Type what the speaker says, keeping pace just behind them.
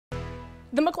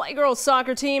The Maclay girls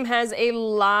soccer team has a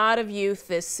lot of youth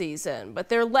this season, but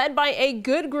they're led by a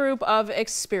good group of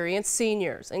experienced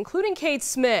seniors, including Kate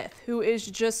Smith, who is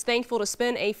just thankful to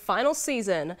spend a final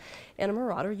season in a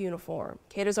Marauder uniform.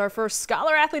 Kate is our first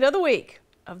Scholar Athlete of the Week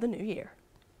of the new year.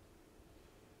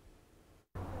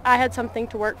 I had something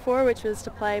to work for, which was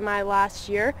to play my last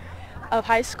year of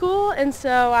high school, and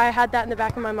so I had that in the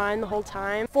back of my mind the whole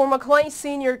time. For Maclay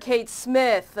senior Kate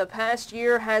Smith, the past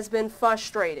year has been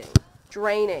frustrating,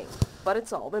 draining, but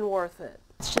it's all been worth it.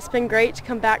 It's just been great to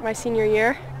come back my senior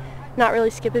year, not really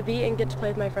skip a beat, and get to play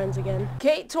with my friends again.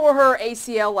 Kate tore her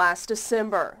ACL last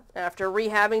December. After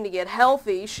rehabbing to get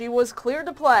healthy, she was cleared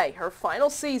to play her final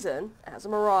season as a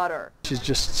Marauder. She's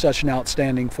just such an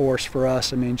outstanding force for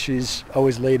us. I mean, she's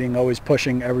always leading, always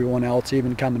pushing everyone else,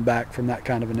 even coming back from that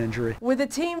kind of an injury. With a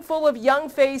team full of young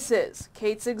faces,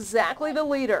 Kate's exactly the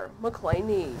leader Maclay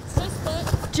needs.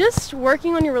 Just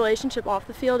working on your relationship off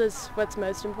the field is what's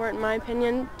most important, in my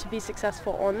opinion, to be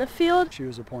successful on the field. She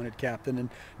was appointed captain, and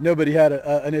nobody had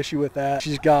an issue with that.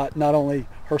 She's got not only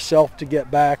herself to get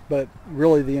back, but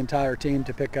really the entire team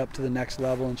to pick up to the next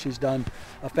level, and she's done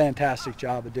a fantastic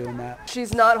job of doing that.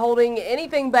 She's not holding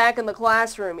anything back in the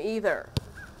classroom either.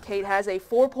 Kate has a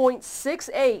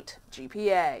 4.68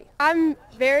 GPA. I'm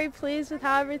very pleased with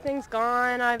how everything's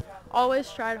gone. I've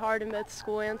always tried hard in both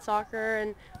school and soccer,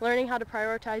 and learning how to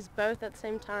prioritize both at the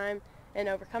same time and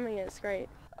overcoming it is great.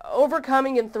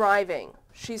 Overcoming and thriving.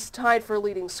 She's tied for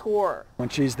leading scorer. When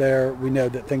she's there, we know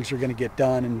that things are going to get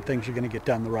done, and things are going to get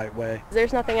done the right way.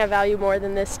 There's nothing I value more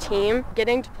than this team.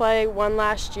 Getting to play one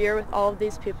last year with all of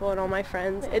these people and all my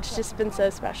friends, it's just been so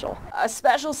special. A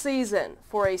special season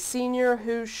for a senior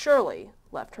who surely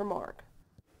left her mark.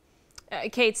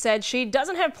 Kate said she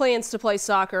doesn't have plans to play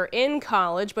soccer in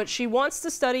college, but she wants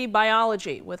to study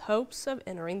biology with hopes of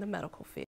entering the medical field.